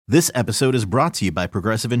This episode is brought to you by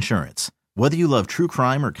Progressive Insurance. Whether you love true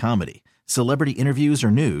crime or comedy, celebrity interviews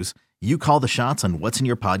or news, you call the shots on what's in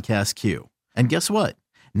your podcast queue. And guess what?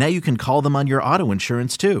 Now you can call them on your auto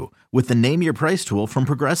insurance too with the Name Your Price tool from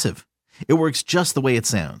Progressive. It works just the way it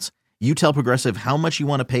sounds. You tell Progressive how much you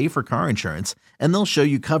want to pay for car insurance, and they'll show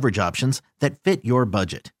you coverage options that fit your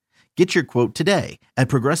budget. Get your quote today at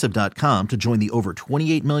Progressive.com to join the over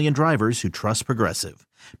 28 million drivers who trust Progressive.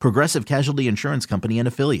 Progressive Casualty Insurance Company and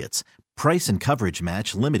Affiliates. Price and coverage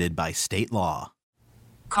match limited by state law.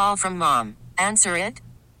 Call from mom. Answer it.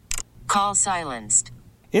 Call silenced.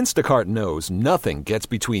 Instacart knows nothing gets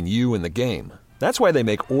between you and the game. That's why they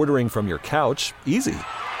make ordering from your couch easy.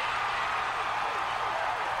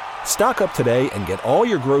 Stock up today and get all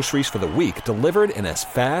your groceries for the week delivered in as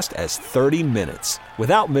fast as 30 minutes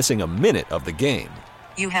without missing a minute of the game.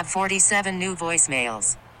 You have 47 new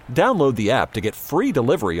voicemails. Download the app to get free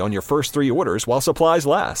delivery on your first 3 orders while supplies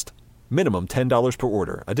last. Minimum $10 per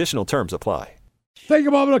order. Additional terms apply. Thank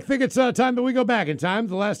you, Bob. I think it's time that we go back in time.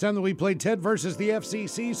 The last time that we played Ted versus the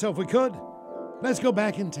FCC. So if we could, let's go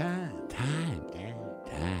back in time. Time.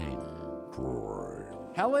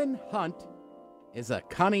 Helen Hunt is a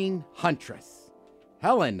cunning huntress.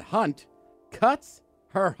 Helen Hunt cuts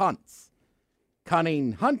her hunts.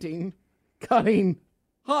 Cunning hunting, cunning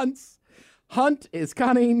hunts. Hunt is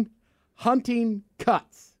cunning, hunting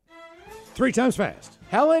cuts. 3 times fast.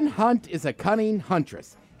 Helen Hunt is a cunning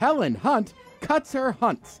huntress. Helen Hunt cuts her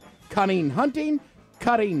hunts. Cunning hunting,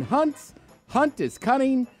 cutting hunts. Hunt is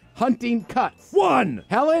cunning, hunting cuts. 1.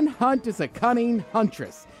 Helen Hunt is a cunning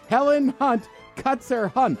huntress. Helen Hunt cuts her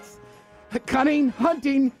hunts. Cunning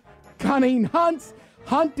hunting, cunning hunts.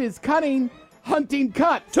 Hunt is cunning, hunting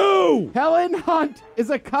cuts. 2. Helen Hunt is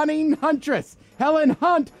a cunning huntress. Helen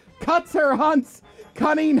Hunt cuts her hunts.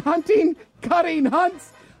 Cunning hunting, cutting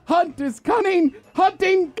hunts. Hunt is cunning,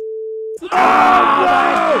 hunting. Oh,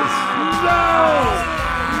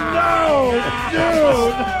 no,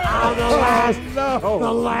 dude.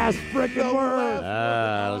 The last freaking word.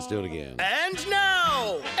 Let's do it again. And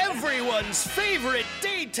now, everyone's favorite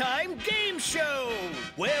daytime game show,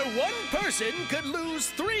 where one person could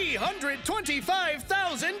lose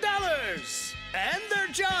 $325,000 and their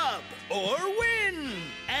job, or win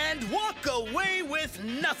and walk away with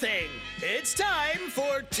nothing. It's time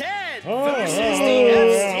for Ted versus the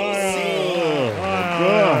FCC.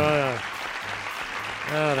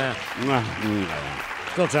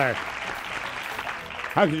 Still tired.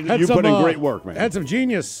 How could you put in great work, man? Had some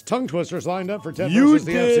genius tongue twisters lined up for Ted You versus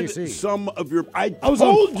the did FCC. some of your. I was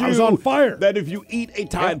on fire. That if you eat a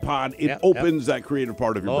Tide Pod, it opens that creative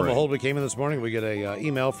part of your brain. Behold, we came in this morning. We get a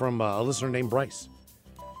email from a listener named Bryce,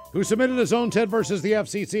 who submitted his own Ted versus the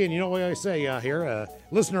FCC. And you know what I say here?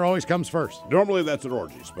 Listener always comes first. Normally that's at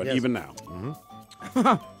orgies, but even now.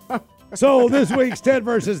 So this week's Ted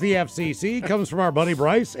versus the FCC comes from our buddy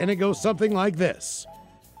Bryce, and it goes something like this.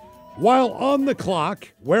 While on the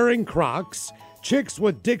clock, wearing Crocs, chicks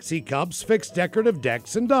with Dixie cups fix decorative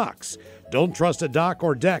decks and docks. Don't trust a dock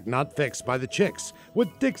or deck not fixed by the chicks with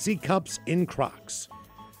Dixie cups in Crocs.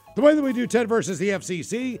 The way that we do Ted versus the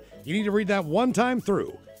FCC, you need to read that 1 time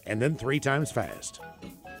through and then 3 times fast.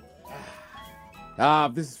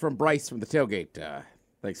 This is from Bryce from the tailgate.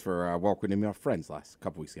 Thanks for welcoming me, our friends last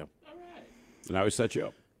couple weeks ago. And I always set you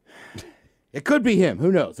up. It could be him.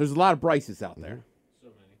 Who knows? There's a lot of Bryces out there.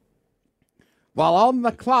 While on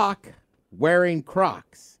the clock, wearing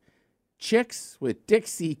Crocs, chicks with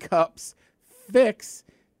Dixie cups fix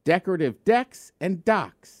decorative decks and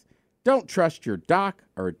docks. Don't trust your dock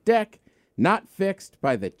or deck not fixed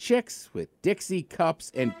by the chicks with Dixie cups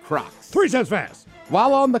and Crocs. 3 times fast.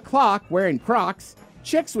 While on the clock, wearing Crocs,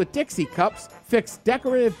 chicks with Dixie cups fix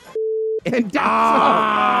decorative and docks.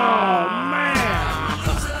 Oh, man.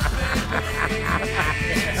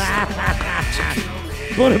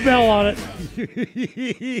 Put a bell on it.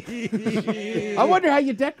 I wonder how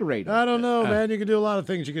you decorate it. I don't know, man. You can do a lot of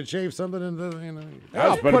things. You can shave something into,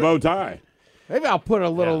 Let's put a bow tie. Maybe I'll put a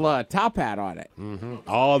little top hat on it. Mm-hmm.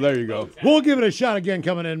 Oh, there you go. We'll give it a shot again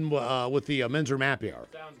coming in with the men's room happy hour.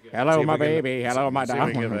 Hello, my baby. Hello, my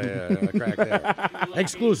dog. Give a crack there.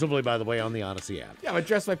 Exclusively, by the way, on the Odyssey app. Yeah, I'm going to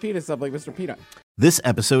dress my penis up like Mr. Peanut. This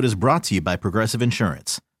episode is brought to you by Progressive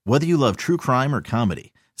Insurance. Whether you love true crime or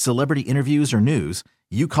comedy, celebrity interviews or news,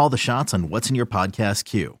 you call the shots on what's in your podcast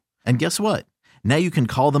queue. And guess what? Now you can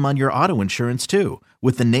call them on your auto insurance too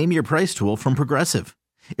with the Name Your Price tool from Progressive.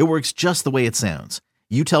 It works just the way it sounds.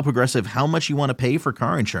 You tell Progressive how much you want to pay for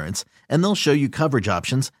car insurance, and they'll show you coverage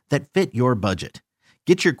options that fit your budget.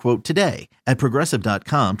 Get your quote today at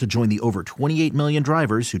Progressive.com to join the over 28 million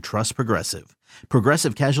drivers who trust Progressive.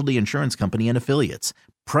 Progressive Casualty Insurance Company and Affiliates.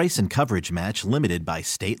 Price and coverage match limited by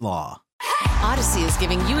state law. Odyssey is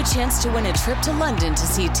giving you a chance to win a trip to London to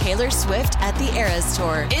see Taylor Swift at the Eras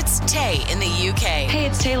Tour. It's Tay in the UK. Hey,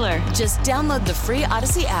 it's Taylor. Just download the free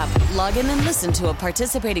Odyssey app, log in and listen to a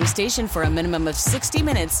participating station for a minimum of 60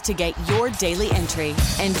 minutes to get your daily entry.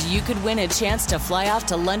 And you could win a chance to fly off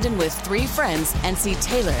to London with 3 friends and see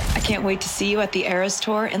Taylor. I can't wait to see you at the Eras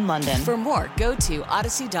Tour in London. For more, go to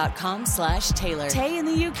odyssey.com/Taylor. Tay in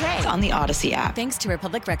the UK. It's on the Odyssey app. Thanks to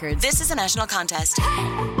Republic Records. This is a national contest.